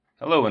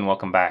Hello and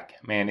welcome back.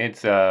 Man,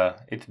 it's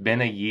been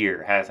a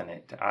year, hasn't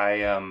it?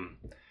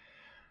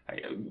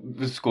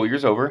 The school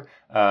year's over.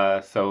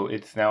 So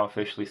it's now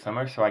officially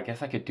summer, so I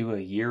guess I could do a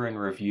year in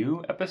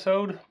review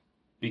episode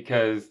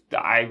because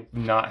I've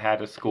not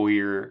had a school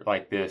year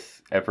like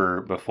this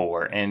ever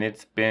before, and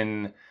it's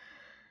been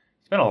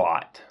a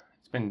lot.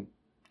 It's been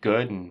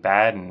good and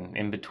bad and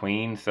in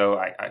between. So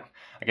I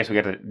guess we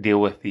got to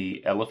deal with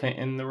the elephant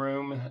in the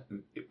room.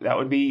 That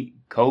would be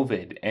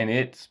COVID, and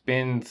it's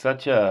been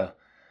such a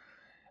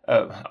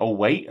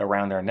weight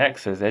around our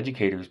necks as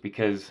educators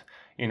because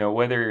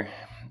whether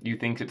you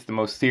think it's the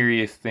most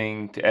serious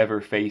thing to ever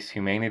face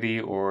humanity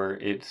or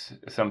it's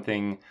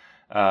something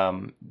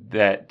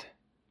that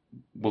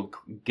we'll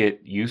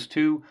get used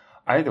to,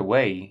 either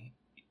way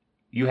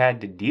you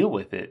had to deal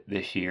with it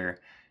this year.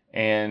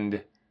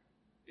 And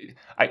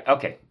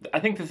I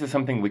think this is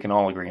something we can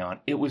all agree on.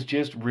 It was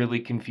just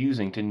really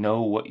confusing to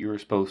know what you were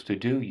supposed to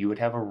do. You would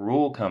have a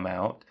rule come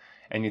out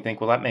and you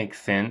think, well, that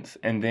makes sense.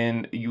 And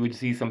then you would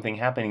see something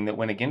happening that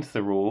went against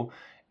the rule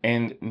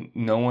and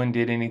no one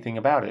did anything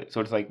about it. So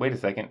it's like, wait a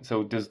second.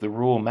 So does the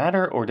rule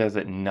matter or does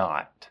it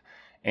not?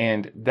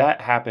 And that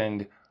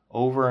happened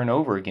over and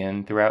over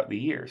again throughout the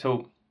year.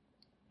 So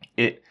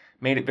it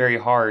made it very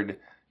hard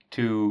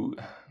to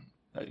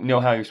know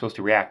how you're supposed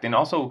to react. And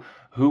also,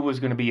 who was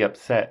going to be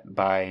upset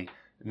by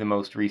the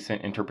most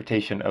recent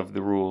interpretation of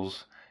the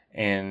rules,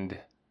 and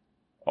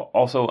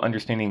also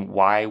understanding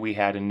why we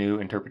had a new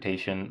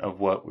interpretation of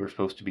what we were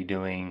supposed to be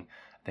doing.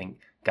 I think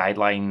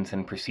guidelines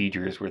and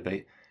procedures were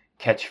the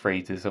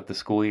catchphrases of the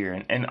school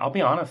year. And I'll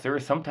be honest, there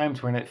were some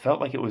times when it felt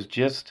like it was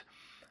just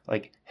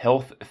like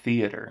health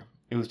theater.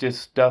 It was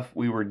just stuff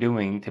we were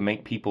doing to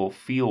make people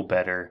feel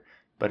better,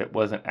 but it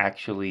wasn't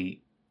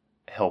actually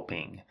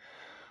helping.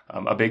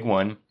 A big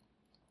one,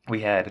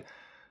 we had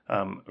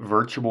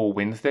virtual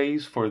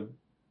Wednesdays for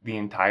the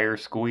entire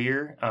school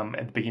year.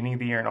 At the beginning of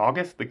the year in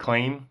August, the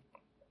claim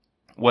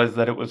was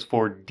that it was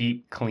for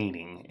deep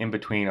cleaning in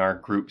between our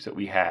groups that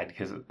we had,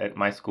 because at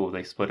my school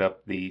they split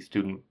up the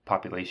student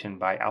population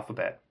by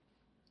alphabet.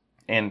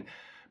 And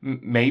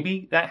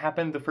maybe that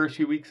happened the first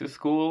few weeks of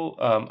school.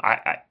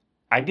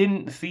 I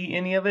didn't see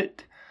any of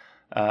it.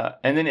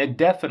 And then it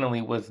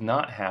definitely was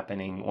not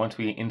happening once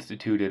we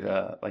instituted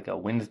a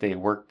Wednesday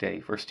work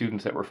day for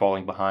students that were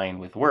falling behind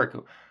with work.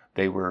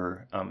 They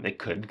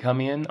could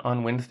come in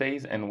on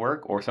Wednesdays and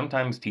work, or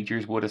sometimes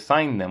teachers would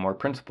assign them, or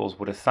principals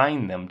would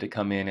assign them to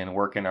come in and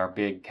work in our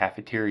big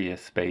cafeteria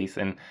space.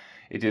 And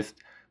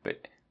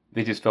but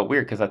they just felt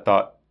weird because I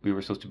thought we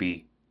were supposed to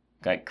be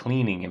like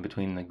cleaning in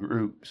between the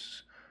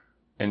groups.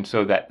 And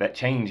so that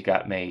change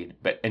got made,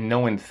 and no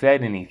one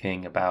said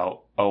anything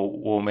about, oh,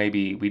 well,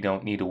 maybe we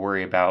don't need to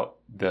worry about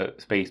the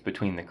space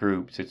between the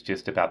groups. It's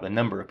just about the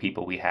number of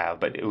people we have.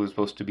 But it was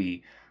supposed to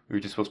be, we were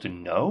just supposed to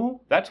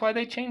know that's why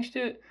they changed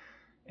it.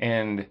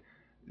 And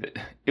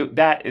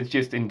that is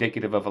just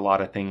indicative of a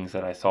lot of things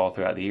that I saw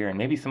throughout the year. And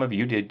maybe some of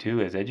you did too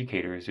as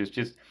educators. There's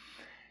just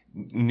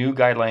new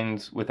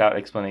guidelines without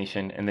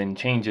explanation, and then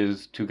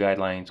changes to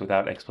guidelines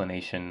without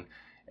explanation,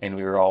 and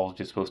we were all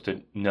just supposed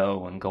to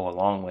know and go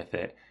along with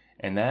it.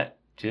 And that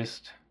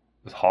just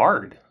was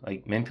hard,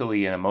 like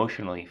mentally and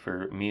emotionally,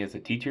 for me as a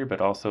teacher,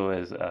 but also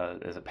as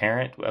a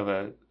parent of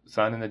a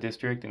son in the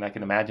district. And I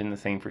can imagine the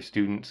same for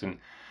students, and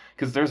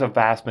because there's a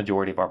vast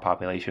majority of our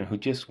population who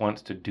just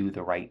wants to do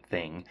the right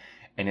thing,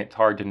 and it's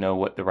hard to know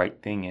what the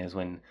right thing is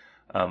when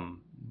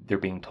they're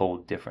being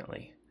told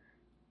differently.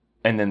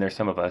 And then there's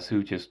some of us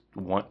who just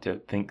want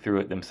to think through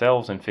it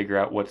themselves and figure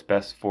out what's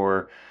best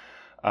for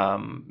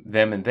them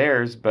and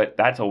theirs, but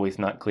that's always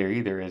not clear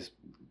either, as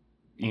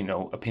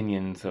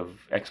opinions of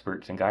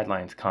experts and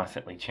guidelines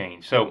constantly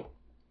change. So,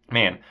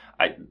 man,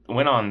 I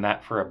went on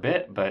that for a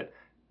bit, but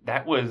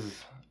that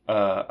was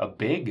a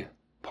big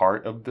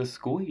part of the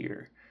school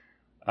year.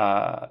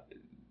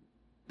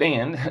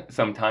 And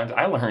sometimes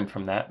I learned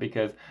from that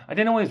because I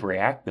didn't always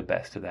react the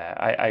best to that.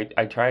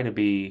 I try to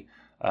be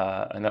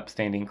an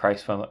upstanding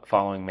Christ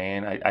following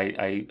man.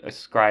 I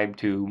ascribe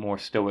to more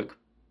stoic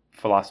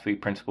philosophy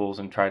principles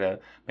and try to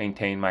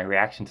maintain my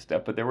reaction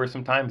stuff. But there were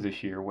some times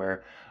this year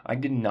where I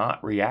did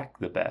not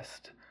react the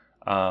best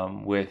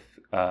with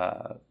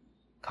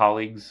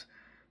colleagues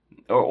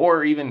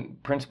or even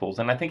principals.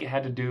 And I think it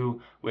had to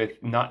do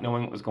with not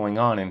knowing what was going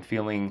on and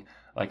feeling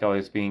like I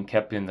was being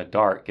kept in the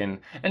dark.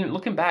 And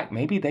looking back,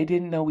 maybe they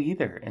didn't know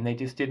either, and they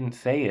just didn't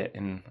say it.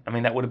 And I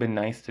mean, that would have been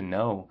nice to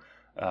know.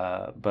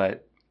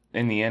 But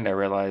in the end, I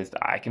realized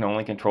I can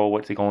only control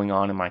what's going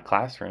on in my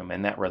classroom,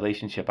 and that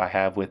relationship I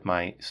have with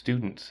my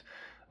students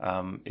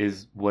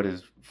is what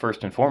is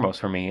first and foremost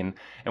for me. And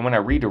when I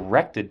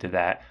redirected to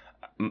that,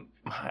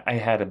 I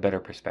had a better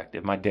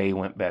perspective. My day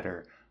went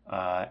better,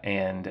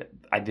 and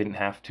I didn't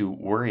have to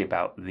worry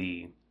about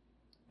the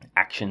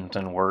actions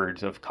and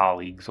words of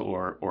colleagues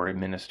or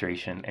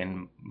administration.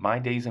 And my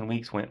days and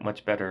weeks went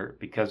much better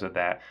because of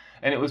that.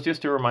 And it was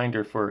just a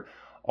reminder for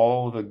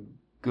all the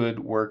good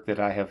work that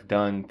I have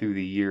done through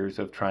the years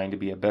of trying to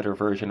be a better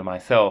version of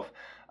myself.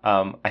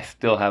 I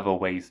still have a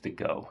ways to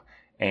go.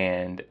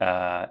 And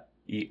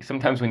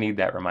sometimes we need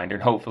that reminder,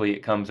 and hopefully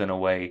it comes in a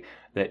way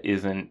that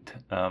isn't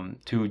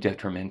too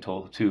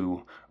detrimental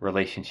to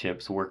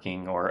relationships,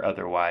 working or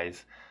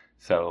otherwise.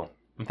 So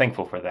I'm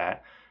thankful for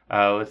that.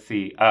 Let's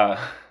see.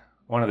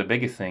 One of the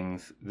biggest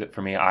things that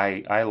for me,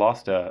 I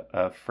lost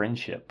a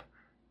friendship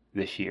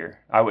this year.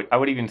 I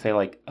would even say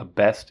like a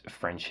best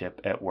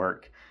friendship at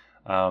work.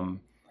 And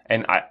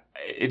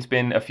it's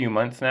been a few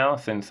months now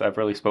since I've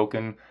really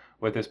spoken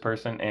with this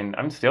person, and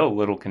I'm still a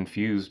little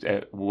confused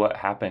at what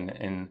happened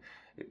and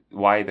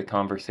why the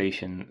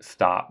conversation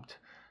stopped.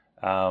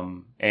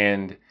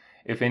 And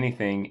if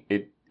anything,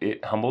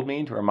 it humbled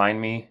me to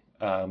remind me,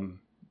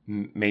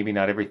 maybe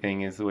not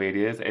everything is the way it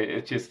is.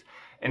 It's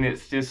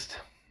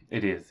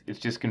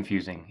just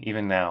confusing.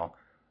 Even now,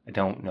 I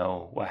don't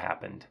know what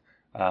happened.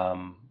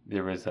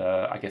 There was,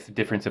 I guess, a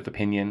difference of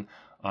opinion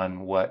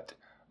on what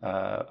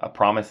a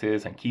promise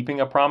is and keeping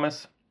a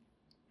promise.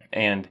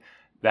 And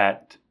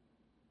that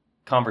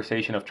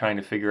conversation of trying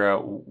to figure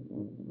out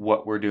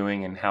what we're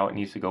doing and how it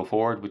needs to go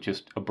forward was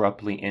just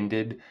abruptly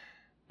ended.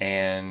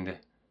 And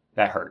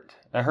that hurt.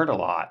 That hurt a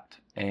lot.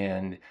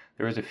 And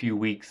there was a few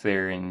weeks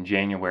there in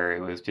January.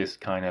 It was just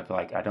kind of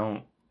like, I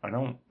don't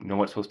know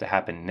what's supposed to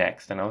happen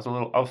next. And I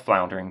was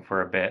floundering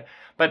for a bit.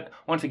 But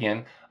once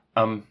again,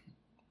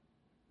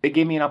 it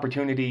gave me an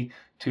opportunity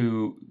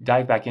to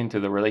dive back into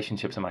the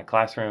relationships in my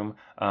classroom,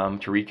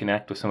 to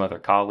reconnect with some other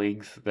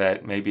colleagues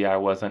that maybe I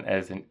wasn't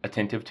as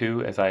attentive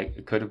to as I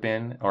could have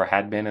been or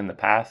had been in the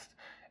past.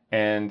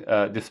 And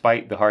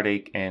despite the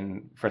heartache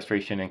and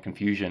frustration and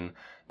confusion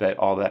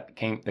that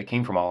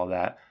came from all of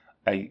that,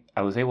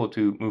 I was able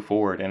to move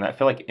forward, and I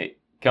feel like it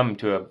come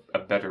to a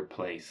better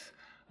place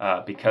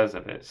because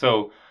of it.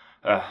 So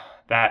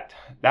that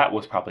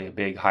was probably a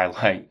big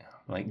highlight,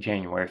 like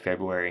January,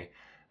 February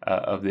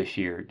of this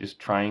year, just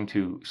trying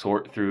to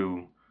sort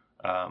through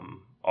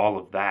all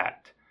of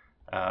that,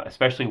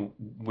 especially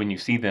when you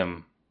see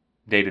them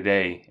day to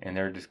day and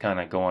they're just kind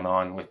of going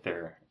on with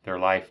their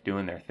life,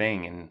 doing their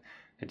thing, and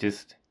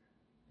it's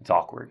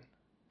awkward.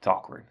 It's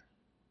awkward.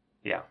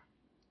 Yeah.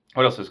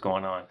 What else is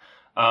going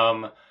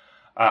on?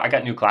 I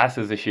got new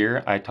classes this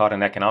year. I taught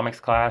an economics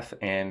class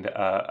and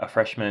a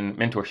freshman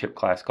mentorship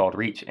class called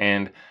Reach,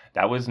 and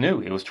that was new.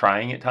 It was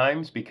trying at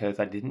times because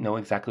I didn't know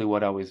exactly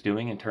what I was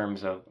doing in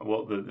terms of,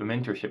 well, the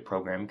mentorship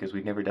program, because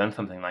we've never done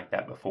something like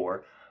that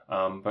before.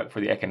 But for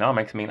the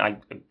economics, I mean, I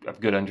have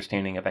a good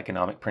understanding of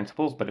economic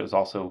principles, but it's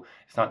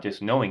not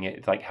just knowing it.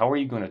 It's like, how are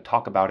you going to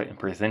talk about it and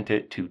present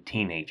it to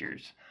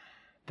teenagers?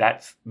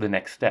 That's the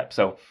next step.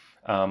 So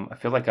I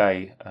feel like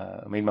I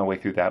made my way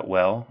through that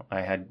well.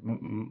 I had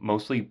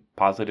mostly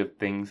positive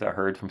things I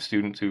heard from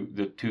students who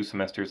the 2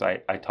 semesters I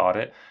taught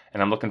it.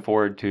 And I'm looking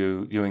forward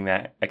to doing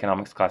that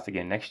economics class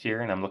again next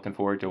year. And I'm looking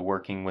forward to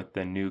working with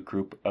the new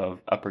group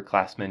of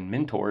upperclassmen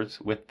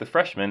mentors with the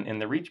freshmen in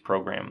the REACH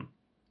program.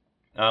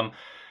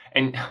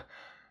 And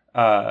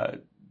I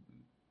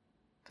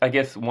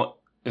guess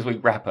as we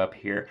wrap up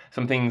here,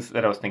 some things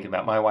that I was thinking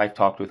about. My wife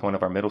talked with one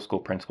of our middle school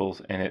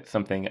principals, and it's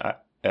something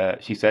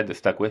she said that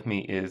stuck with me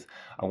is,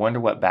 I wonder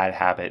what bad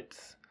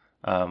habits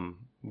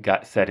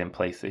got set in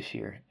place this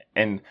year.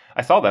 And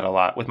I saw that a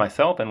lot with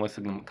myself and with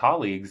some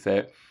colleagues,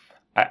 that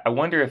I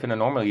wonder if in a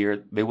normal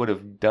year they would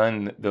have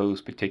done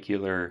those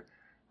particular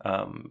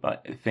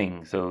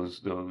things,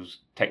 those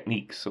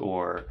techniques,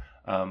 or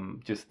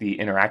just the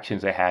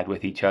interactions they had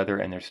with each other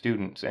and their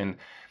students.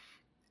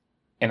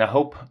 And I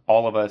hope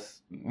all of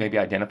us maybe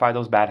identify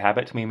those bad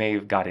habits we may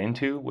have got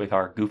into with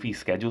our goofy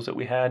schedules that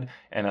we had.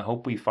 And I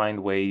hope we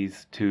find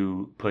ways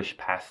to push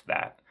past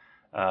that,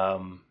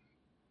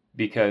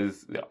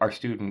 because our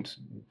students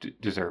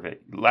deserve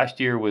it. Last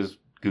year was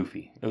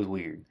goofy. It was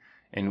weird.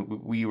 And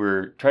we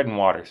were treading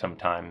water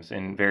sometimes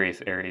in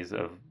various areas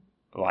of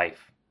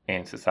life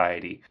and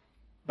society.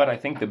 But I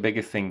think the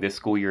biggest thing this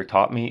school year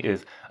taught me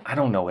is I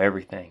don't know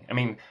everything. I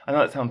mean, I know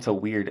that sounds so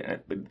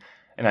weird,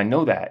 and I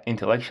know that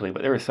intellectually,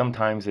 but there were some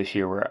times this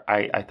year where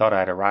I thought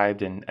I'd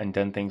arrived and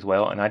done things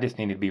well, and I just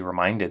needed to be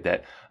reminded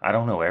that I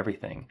don't know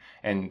everything.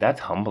 And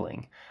that's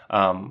humbling.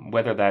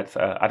 Whether that's,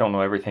 I don't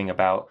know everything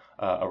about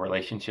a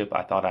relationship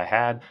I thought I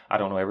had. I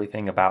don't know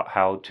everything about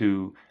how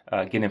to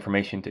get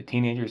information to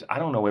teenagers. I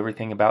don't know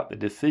everything about the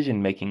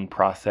decision-making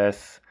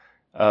process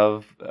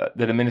of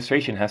that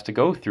administration has to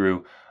go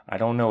through. I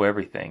don't know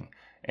everything.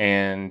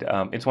 And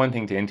it's one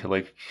thing to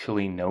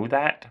intellectually know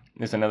that.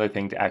 It's another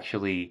thing to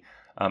actually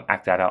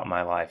act that out in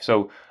my life.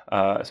 So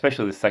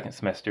especially the second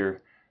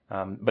semester,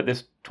 but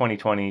this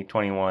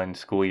 2020-21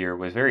 school year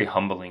was very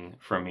humbling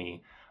for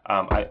me.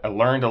 I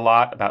learned a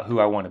lot about who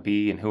I want to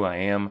be and who I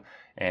am,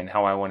 and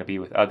how I want to be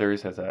with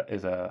others as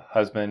a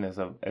husband, as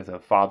a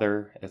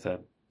father, as a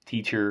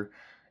teacher,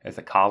 as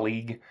a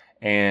colleague.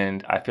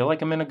 And I feel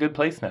like I'm in a good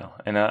place now,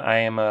 and I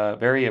am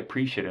very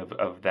appreciative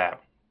of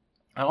that.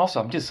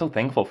 I'm just so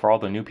thankful for all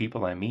the new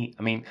people I meet.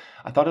 I mean,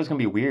 I thought it was going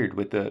to be weird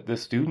with the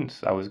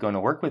students I was going to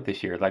work with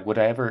this year. Like, would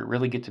I ever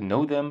really get to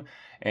know them?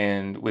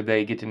 And would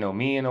they get to know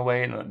me in a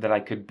way that I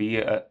could be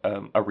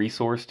a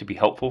resource to be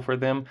helpful for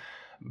them?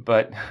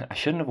 But I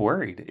shouldn't have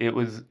worried. It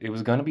was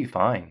going to be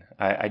fine.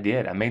 I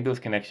did. I made those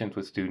connections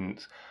with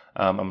students.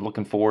 I'm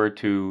looking forward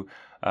to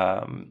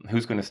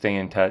who's going to stay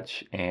in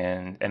touch,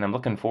 and I'm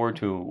looking forward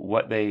to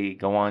what they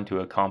go on to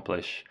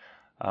accomplish,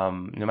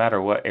 no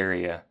matter what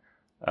area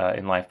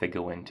in life they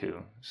go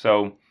into.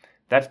 So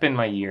that's been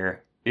my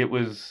year. It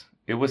was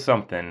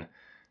something,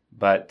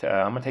 but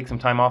I'm gonna take some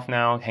time off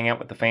now, hang out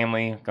with the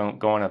family,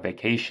 go on a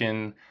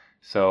vacation.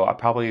 So I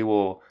probably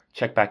will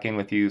check back in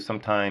with you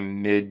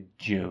sometime mid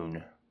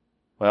June.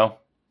 Well,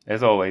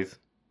 as always,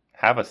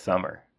 have a summer.